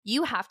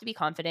You have to be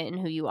confident in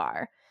who you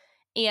are.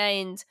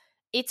 And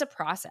it's a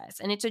process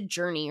and it's a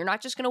journey. You're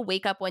not just going to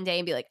wake up one day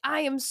and be like,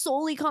 I am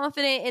solely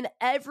confident in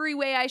every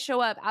way I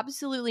show up.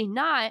 Absolutely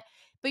not.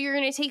 But you're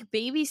going to take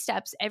baby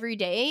steps every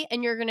day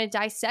and you're going to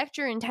dissect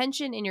your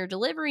intention and your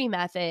delivery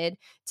method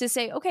to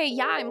say, okay,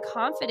 yeah, I'm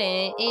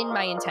confident in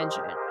my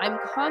intention. I'm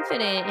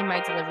confident in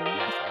my delivery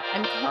method.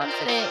 I'm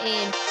confident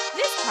in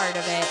this part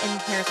of it.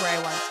 And here's where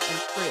I want to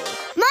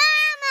improve.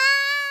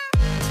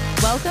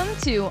 Welcome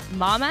to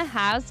Mama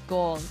Has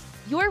Goals,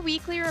 your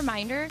weekly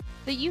reminder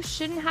that you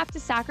shouldn't have to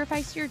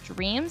sacrifice your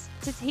dreams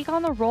to take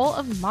on the role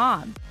of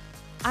mom.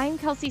 I'm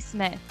Kelsey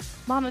Smith,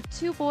 mom of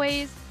 2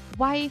 boys,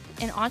 wife,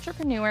 and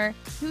entrepreneur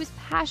who's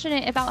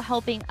passionate about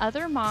helping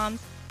other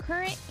moms,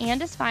 current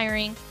and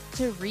aspiring,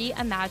 to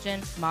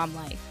reimagine mom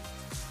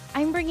life.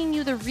 I'm bringing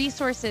you the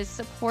resources,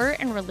 support,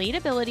 and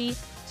relatability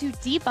to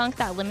debunk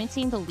that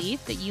limiting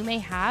belief that you may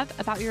have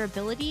about your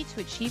ability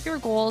to achieve your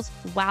goals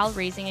while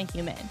raising a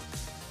human.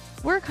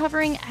 We're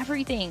covering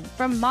everything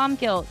from mom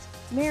guilt,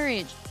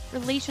 marriage,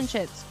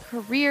 relationships,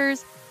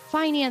 careers,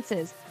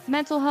 finances,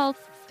 mental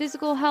health,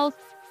 physical health,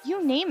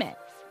 you name it.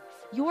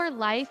 Your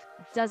life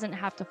doesn't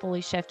have to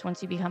fully shift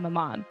once you become a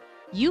mom.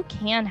 You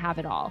can have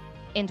it all,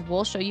 and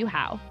we'll show you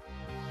how.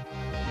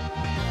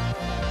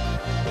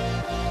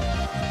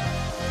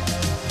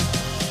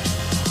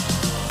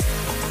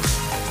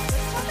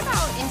 Let's talk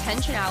about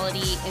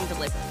intentionality in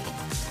delivery,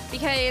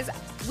 because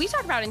we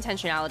talk about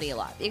intentionality a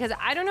lot, because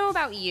I don't know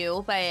about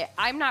you, but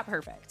I'm not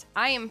perfect.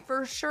 I am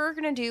for sure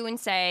going to do and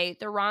say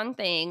the wrong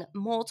thing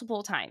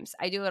multiple times.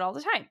 I do it all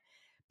the time.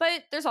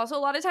 But there's also a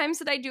lot of times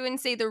that I do and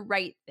say the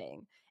right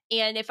thing.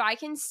 And if I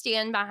can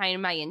stand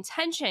behind my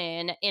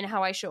intention in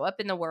how I show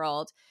up in the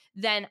world,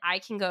 then I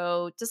can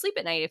go to sleep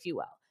at night, if you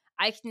will.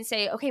 I can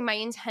say, okay, my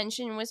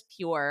intention was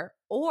pure.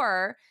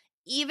 Or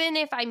even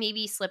if I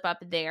maybe slip up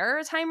there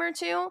a time or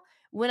two,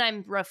 when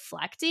I'm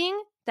reflecting,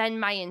 then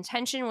my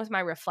intention with my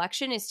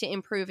reflection is to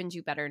improve and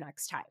do better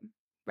next time,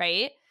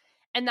 right?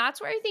 And that's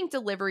where I think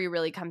delivery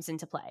really comes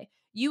into play.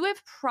 You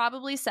have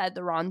probably said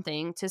the wrong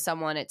thing to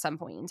someone at some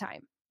point in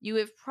time. You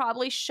have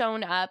probably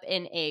shown up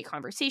in a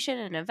conversation,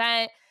 an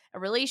event, a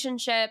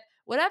relationship,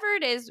 whatever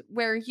it is,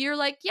 where you're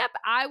like, yep,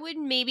 I would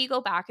maybe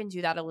go back and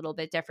do that a little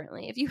bit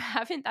differently. If you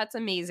haven't, that's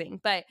amazing.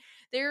 But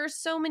there are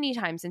so many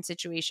times in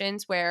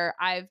situations where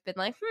I've been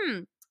like,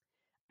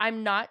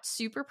 I'm not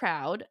super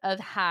proud of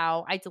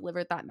how I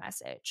delivered that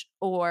message,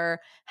 or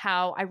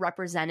how I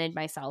represented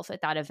myself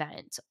at that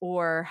event,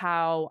 or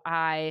how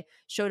I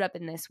showed up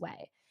in this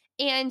way.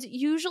 And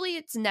usually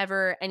it's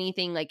never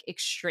anything like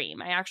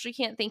extreme. I actually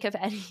can't think of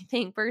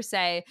anything per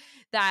se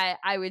that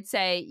I would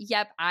say,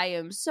 yep, I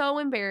am so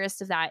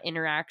embarrassed of that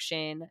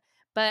interaction.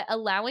 But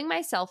allowing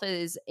myself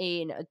as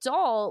an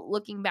adult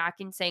looking back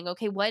and saying,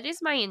 okay, what is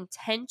my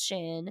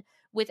intention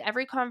with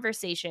every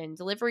conversation,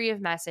 delivery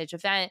of message,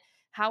 event,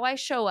 how I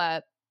show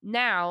up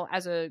now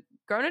as a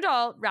grown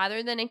adult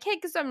rather than a kid,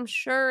 because I'm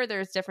sure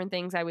there's different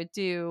things I would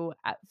do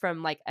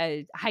from like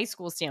a high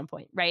school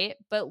standpoint, right?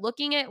 But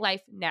looking at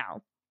life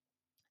now,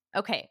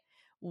 okay,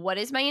 what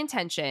is my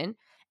intention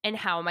and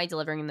how am I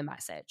delivering the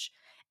message?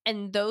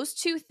 And those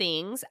two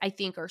things I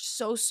think are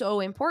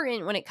so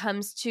important when it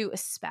comes to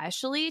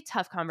especially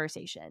tough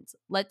conversations.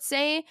 Let's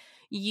say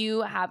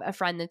you have a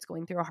friend that's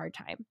going through a hard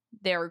time.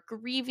 They're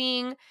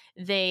grieving.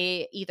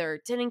 They either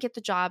didn't get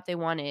the job they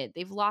wanted.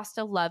 They've lost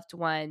a loved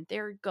one.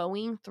 They're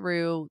going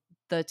through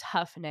the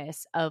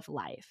toughness of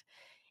life.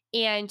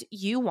 And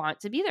you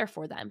want to be there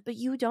for them, but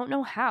you don't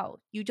know how.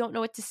 You don't know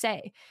what to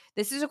say.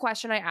 This is a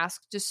question I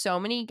ask to so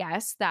many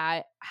guests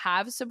that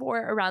have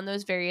support around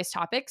those various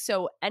topics.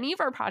 So any of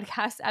our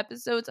podcast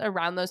episodes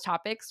around those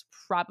topics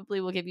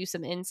probably will give you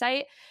some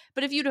insight.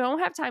 But if you don't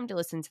have time to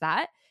listen to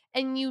that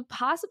and you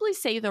possibly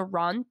say the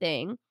wrong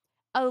thing,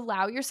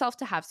 allow yourself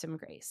to have some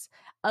grace.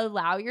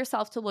 Allow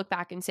yourself to look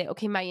back and say,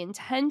 okay, my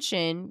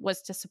intention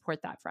was to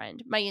support that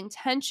friend. My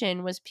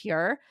intention was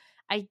pure.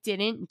 I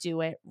didn't do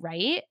it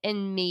right.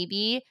 And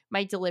maybe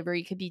my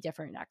delivery could be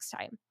different next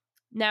time.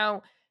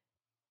 Now,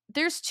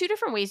 there's 2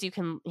 different ways you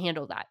can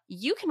handle that.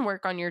 You can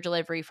work on your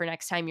delivery for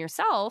next time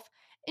yourself,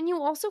 and you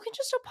also can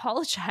just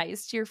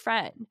apologize to your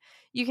friend.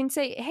 You can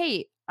say,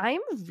 hey,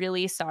 I'm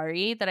really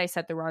sorry that I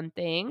said the wrong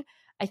thing.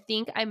 I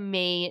think I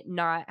may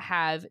not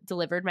have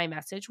delivered my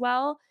message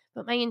well,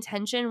 but my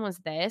intention was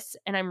this,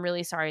 and I'm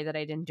really sorry that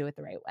I didn't do it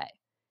the right way.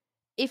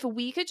 If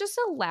we could just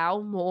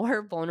allow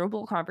more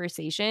vulnerable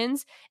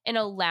conversations and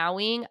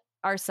allowing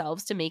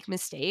ourselves to make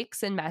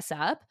mistakes and mess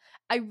up,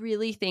 I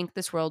really think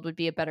this world would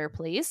be a better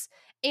place.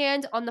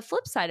 And on the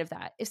flip side of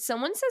that, if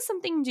someone says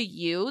something to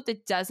you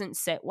that doesn't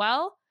sit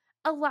well,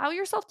 allow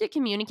yourself to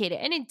communicate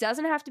it. And it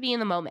doesn't have to be in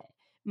the moment.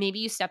 Maybe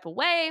you step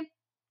away.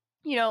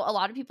 You know, a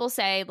lot of people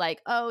say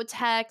like, oh,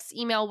 text,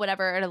 email,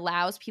 whatever. It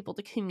allows people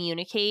to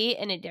communicate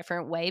in a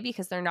different way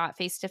because they're not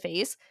face to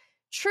face.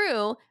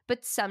 True,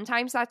 but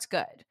sometimes that's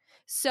good.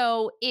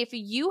 So if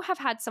you have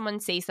had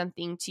someone say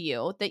something to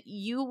you that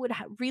you would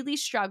really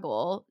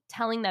struggle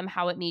telling them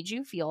how it made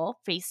you feel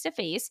face to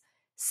face,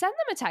 send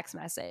them a text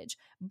message,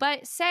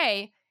 but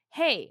say,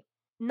 hey,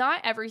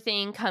 not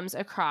everything comes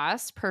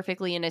across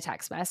perfectly in a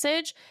text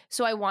message.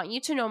 So I want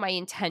you to know my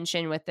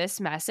intention with this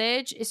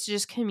message is to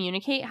just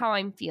communicate how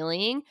I'm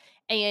feeling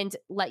and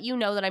let you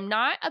know that I'm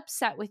not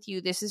upset with you.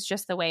 This is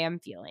just the way I'm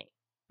feeling,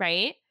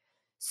 right?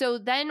 So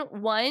then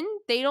one,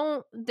 they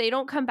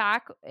don't come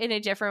back in a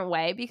different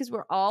way because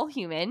we're all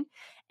human.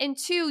 And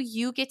two,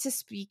 you get to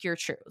speak your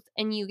truth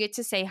and you get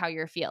to say how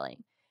you're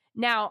feeling.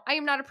 Now, I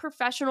am not a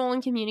professional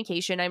in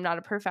communication. I'm not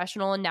a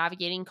professional in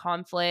navigating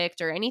conflict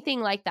or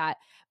anything like that.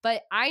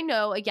 But I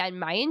know, again,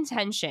 my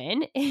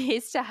intention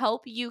is to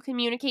help you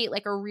communicate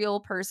like a real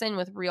person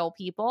with real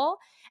people.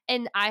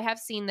 And I have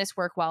seen this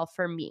work well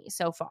for me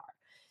so far.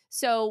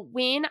 So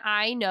when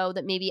I know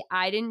that maybe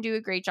I didn't do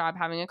a great job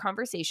having a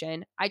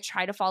conversation, I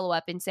try to follow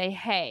up and say,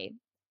 hey,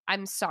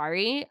 I'm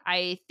sorry.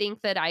 I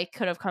think that I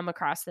could have come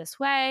across this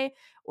way,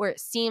 or it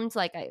seemed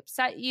like I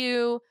upset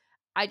you.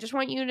 I just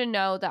want you to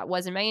know that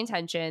wasn't my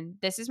intention.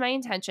 This is my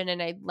intention,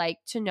 and I'd like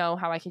to know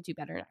how I could do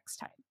better next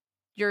time.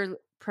 You're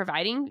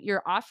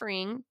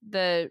offering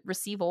the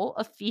receival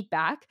of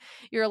feedback.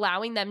 You're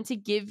allowing them to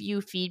give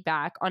you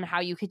feedback on how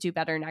you could do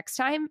better next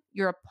time.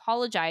 You're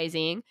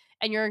apologizing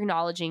and you're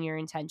acknowledging your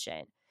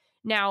intention.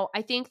 Now,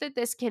 I think that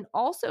this can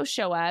also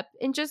show up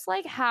in just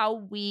like how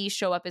we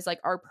show up as like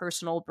our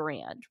personal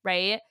brand,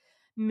 right?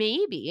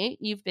 Maybe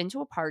you've been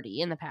to a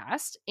party in the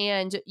past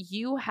and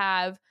you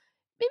have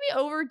maybe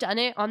overdone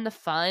it on the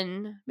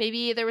fun.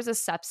 Maybe there was a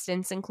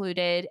substance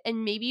included,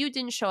 and maybe you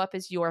didn't show up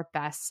as your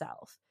best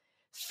self.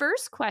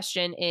 First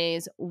question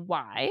is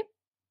why?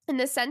 In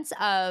the sense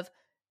of,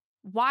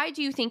 why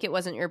do you think it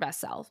wasn't your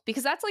best self?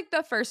 Because that's like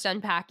the first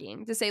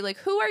unpacking to say, like,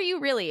 who are you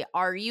really?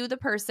 Are you the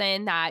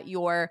person that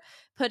you're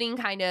putting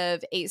kind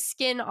of a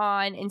skin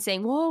on and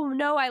saying, whoa,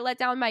 no, I let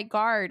down my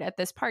guard at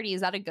this party?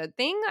 Is that a good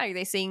thing? Are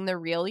they seeing the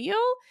real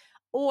you?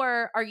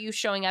 Or are you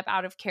showing up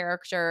out of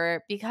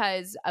character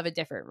because of a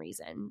different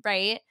reason,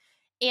 right?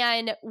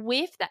 And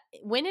with that,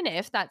 when and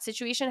if that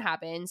situation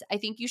happens, I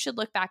think you should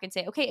look back and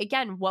say, okay,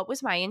 again, what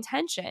was my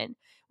intention?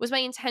 Was my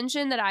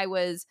intention that I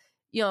was,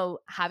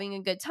 having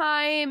a good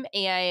time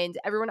and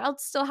everyone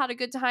else still had a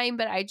good time,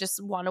 but I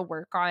just want to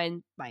work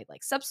on my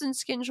like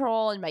substance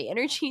control and my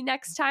energy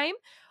next time?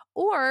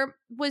 Or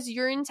was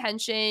your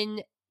intention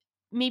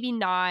maybe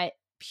not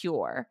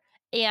pure?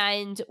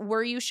 And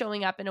were you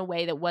showing up in a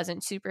way that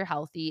wasn't super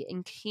healthy?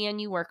 And can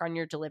you work on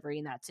your delivery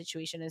in that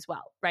situation as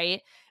well,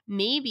 right?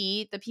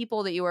 Maybe the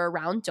people that you are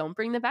around don't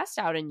bring the best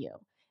out in you.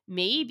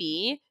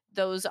 Maybe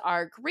those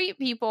are great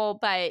people,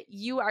 but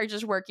you are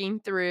just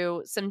working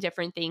through some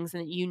different things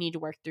and you need to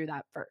work through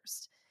that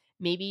first.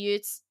 Maybe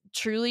it's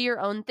truly your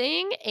own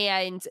thing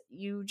and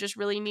you just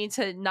really need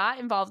to not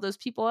involve those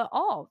people at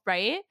all,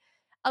 right?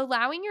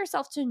 Allowing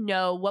yourself to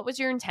know what was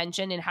your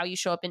intention and how you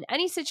show up in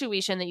any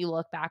situation that you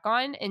look back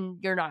on and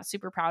you're not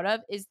super proud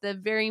of is the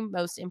very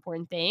most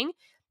important thing.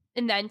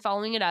 And then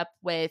following it up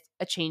with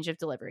a change of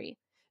delivery.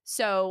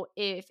 So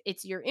if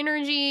it's your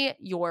energy,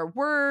 your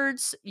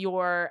words,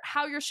 your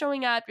how you're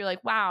showing up, you're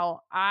like, wow,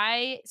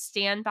 I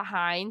stand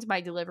behind my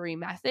delivery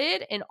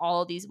method in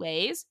all of these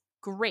ways.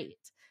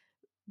 Great.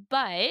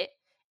 But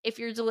if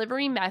your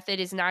delivery method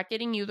is not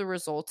getting you the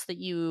results that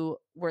you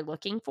were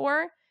looking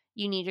for,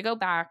 you need to go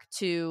back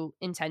to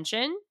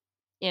intention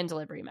and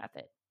delivery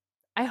method.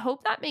 I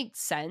hope that makes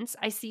sense.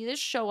 I see this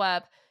show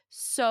up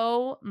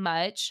so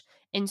much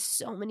in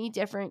so many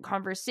different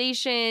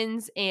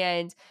conversations,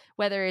 and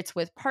whether it's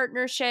with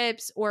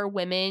partnerships or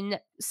women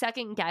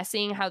second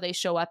guessing how they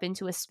show up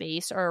into a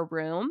space or a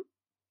room,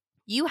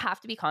 you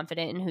have to be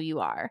confident in who you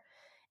are.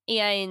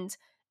 And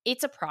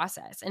it's a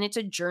process and it's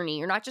a journey.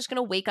 You're not just going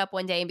to wake up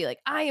one day and be like,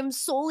 I am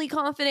solely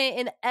confident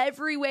in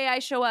every way I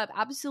show up.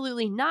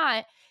 Absolutely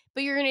not.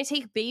 But you're going to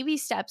take baby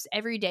steps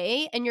every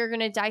day and you're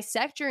going to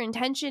dissect your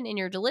intention and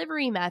your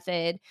delivery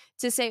method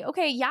to say,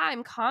 okay, yeah,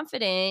 I'm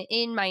confident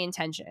in my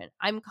intention.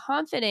 I'm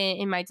confident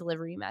in my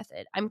delivery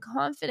method. I'm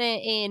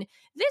confident in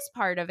this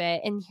part of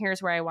it. And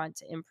here's where I want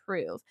to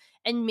improve.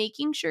 And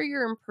making sure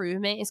your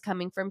improvement is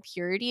coming from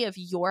purity of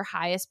your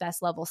highest,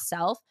 best level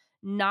self,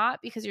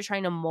 not because you're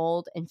trying to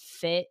mold and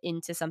fit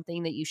into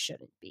something that you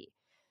shouldn't be.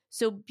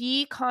 So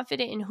be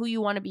confident in who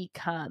you want to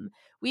become.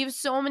 We have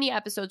so many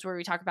episodes where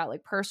we talk about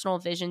like personal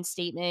vision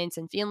statements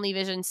and family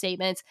vision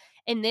statements.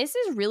 And this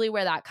is really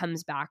where that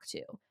comes back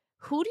to.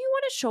 Who do you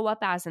want to show up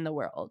as in the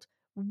world?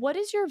 What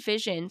is your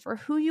vision for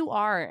who you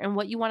are and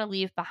what you want to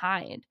leave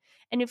behind?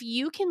 And if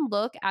you can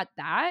look at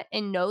that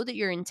and know that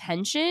your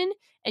intention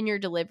and your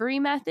delivery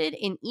method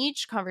in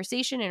each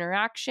conversation,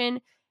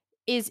 interaction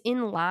is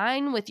in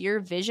line with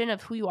your vision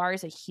of who you are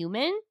as a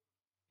human,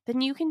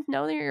 then you can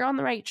know that you're on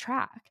the right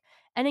track.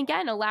 And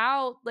again,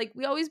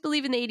 we always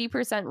believe in the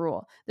 80%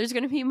 rule. There's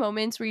going to be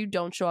moments where you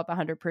don't show up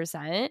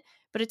 100%,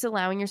 but it's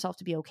allowing yourself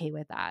to be okay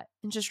with that.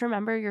 And just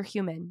remember, you're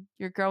human.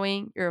 You're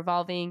growing, you're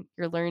evolving,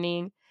 you're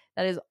learning.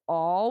 That is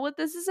all what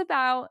this is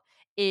about,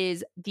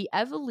 is the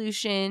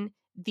evolution,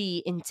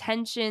 the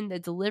intention, the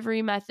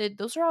delivery method.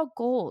 Those are all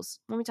goals.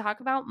 When we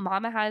talk about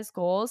Mama Has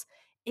Goals,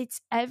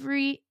 it's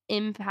every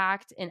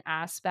impact and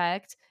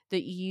aspect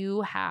that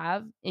you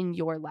have in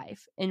your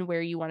life and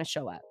where you want to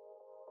show up.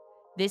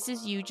 This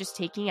is you just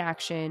taking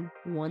action,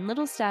 one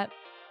little step,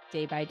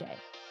 day by day.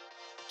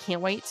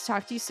 Can't wait to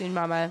talk to you soon,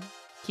 Mama.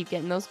 Keep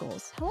getting those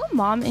goals. Tell a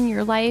mom in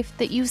your life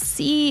that you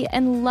see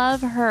and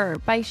love her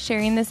by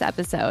sharing this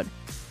episode.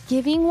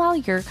 Giving while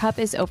your cup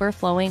is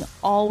overflowing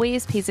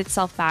always pays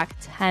itself back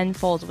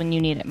tenfold when you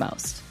need it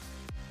most.